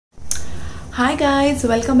Hi guys,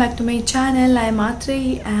 welcome back to my channel. I am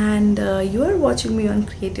Atri and you are watching me on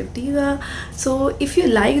Creative Diva. So if you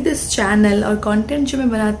like this channel और content जो मैं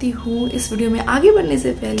बनाती हूँ इस video में आगे बढ़ने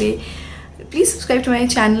से पहले please subscribe to my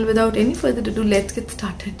channel. Without any further ado, let's get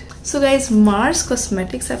started. So guys, Mars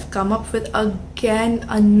Cosmetics have come up with again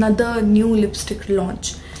another new lipstick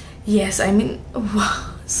launch. Yes, I mean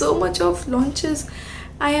wow, so much of launches.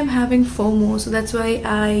 I am having FOMO, so that's why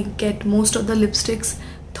I get most of the lipsticks.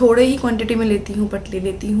 थोड़े ही quantity में लेती हूँ but ले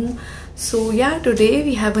लेती हूँ. सो या today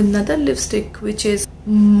we have another lipstick which is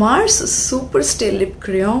Mars super stay lip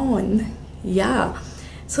crayon.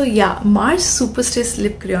 Mars super stay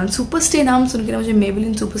lip crayon. Super stay नाम सुन के ना मुझे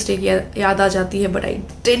मेबेलिन सुपर स्टे की याद आ जाती है, but I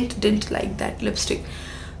didn't like that lipstick.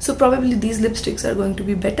 So probably these lipsticks are going to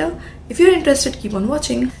be better. If you're interested, keep on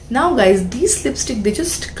watching. Now guys, these lipsticks, they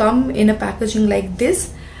just come in a packaging like this.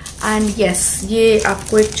 And yes, ये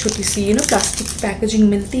आपको एक छोटी सी plastic packaging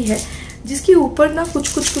मिलती है जिसके ऊपर ना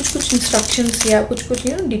कुछ इंस्ट्रक्शंस या कुछ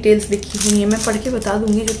डिटेल्स लिखी हुई हैं. मैं पढ़ के बता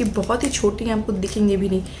दूंगी, जो कि बहुत ही छोटी हैं, आपको दिखेंगे भी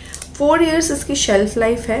नहीं. 4 years इसकी शेल्फ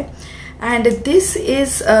लाइफ है and this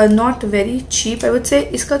is not very cheap I would say.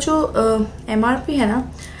 इसका जो MRP है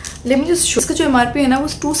ना, लेट मी जस्ट शो. इसका जो MRP है ना वो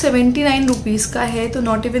 279 रुपीज़ का है, तो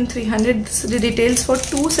not even 300. Details for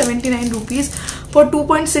 279 rupees for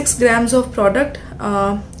 2.6 grams of product.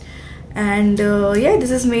 And yeah, this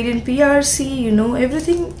is made in PRC.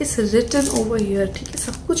 Everything is written over here. ठीक है,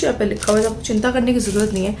 सब कुछ यहाँ पे लिखा हुआ है, आपको चिंता करने की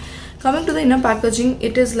ज़रूरत नहीं है. Coming to the inner packaging,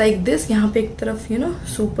 it is like this. यहाँ पे एक तरफ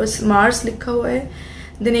सुपर मार्स लिखा हुआ है,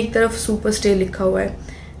 देन एक तरफ सुपर स्टे लिखा हुआ है.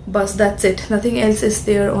 बस that's it. Nothing else is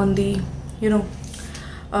there on the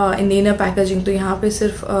in the inner packaging. तो यहाँ पे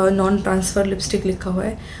सिर्फ नॉन ट्रांसफर लिपस्टिक लिखा हुआ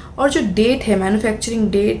है और जो डेट है,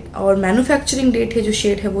 मैन्युफैक्चरिंग डेट है, जो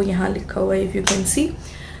शेड है वो यहाँ लिखा हुआ है, if you can see.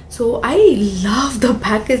 So I love the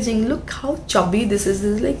packaging. Look how chubby this is.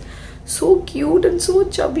 This is like so cute and so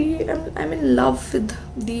chubby. I'm in love with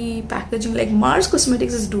the packaging. Like Mars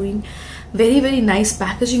Cosmetics is doing very nice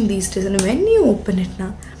packaging these days. And when you open it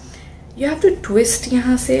now, you have to twist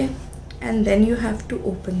यहाँ से and then you have to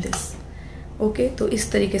open this. Okay तो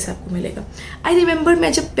इस तरीके से आपको मिलेगा. I remember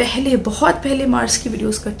मैं जब बहुत पहले मार्स की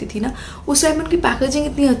वीडियोस करती थी ना, उस टाइम उनकी पैकेजिंग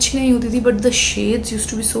इतनी अच्छी नहीं होती थी, but the shades used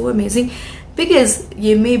to be so amazing. Because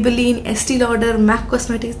ये Maybelline, Estee Lauder, Mac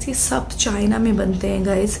cosmetics, ये सब चाइना में बनते हैं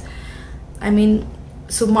guys. I mean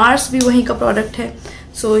so Mars भी वहीं का प्रोडक्ट है.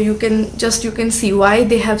 So you can see why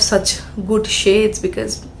they have such good shades,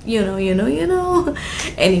 because you know.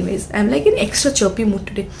 Anyways, I'm like in extra chirpy mood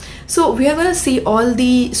today. So we are gonna see all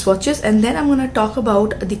the swatches and then I'm gonna talk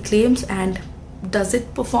about the claims and does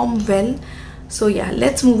it perform well. So yeah,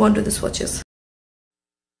 let's move on to the swatches.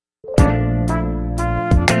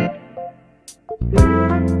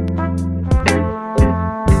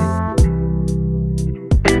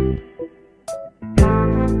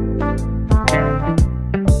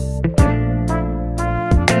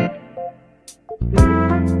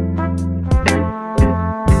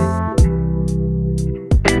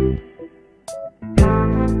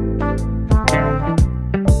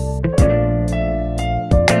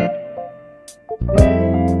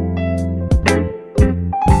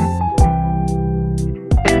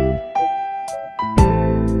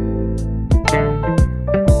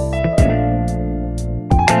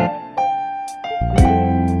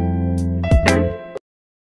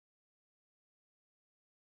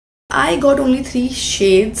 I got only 3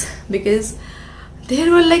 shades because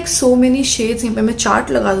there were like so many shades. यहाँ पे मैं chart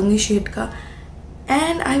लगा दूंगी shade का.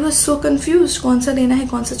 And I was so confused कौन सा लेना है,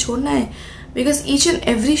 कौन सा छोड़ना है, because each and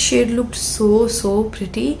every shade looked so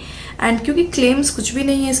pretty. And क्योंकि claims कुछ भी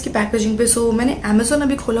नहीं है इसकी पैकेजिंग पे, so मैंने Amazon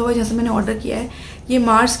अभी खोला हुआ है जहाँ से मैंने ऑर्डर किया है. ये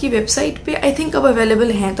मार्स की वेबसाइट पे आई थिंक अब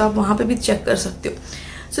अवेलेबल हैं, तो आप वहाँ पे भी चेक कर सकते हो.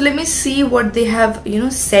 So let me see what they have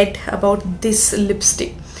said about this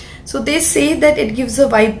lipstick. So they say that it gives a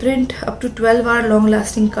vibrant up to 12-hour long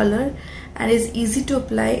lasting color and is easy to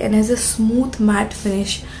apply and has a smooth matte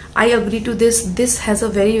finish. I agree to this. This has a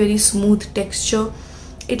very smooth texture.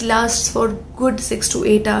 It lasts for good 6 to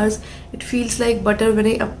 8 hours. It feels like butter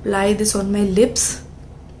when I apply this on my lips.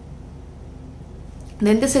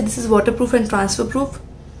 Then they said this is waterproof and transfer proof.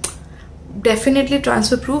 Definitely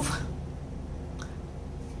transfer proof.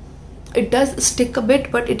 It does stick a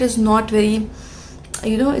bit, but it is not very,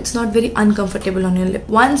 it's not very uncomfortable on your lip.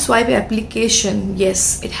 One swipe application,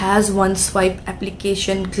 yes, it has one swipe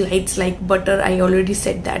application, glides like butter. I already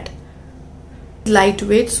said that.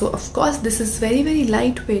 Lightweight, so of course this is very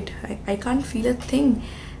lightweight. I can't feel a thing,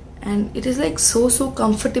 and it is like so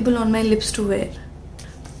comfortable on my lips to wear.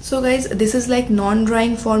 So guys, this is like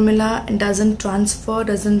non-drying formula and doesn't transfer,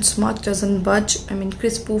 doesn't smudge, doesn't budge. I mean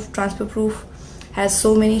crisp proof, transfer proof. has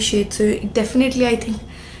so many shades, so definitely I think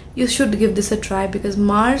you should give this a try because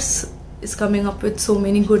Mars is coming up with so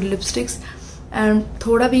many good lipsticks and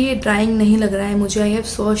थोड़ा भी ये drawing नहीं लग रहा है मुझे. I have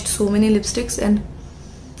swatched so many lipsticks and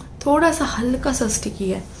थोड़ा सा हल्का सा स्टिकी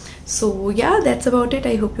है. So yeah, that's about it.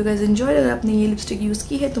 I hope you guys enjoyed. अगर आपने ये लिपस्टिक यूज़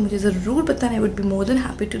की है तो मुझे ज़रूर बताना. I would be more than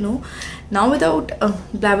happy to know. Now without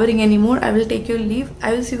blabbering anymore, I will take your leave.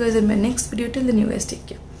 I will see you guys in my next video. Till then, you guys take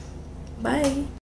care. Bye.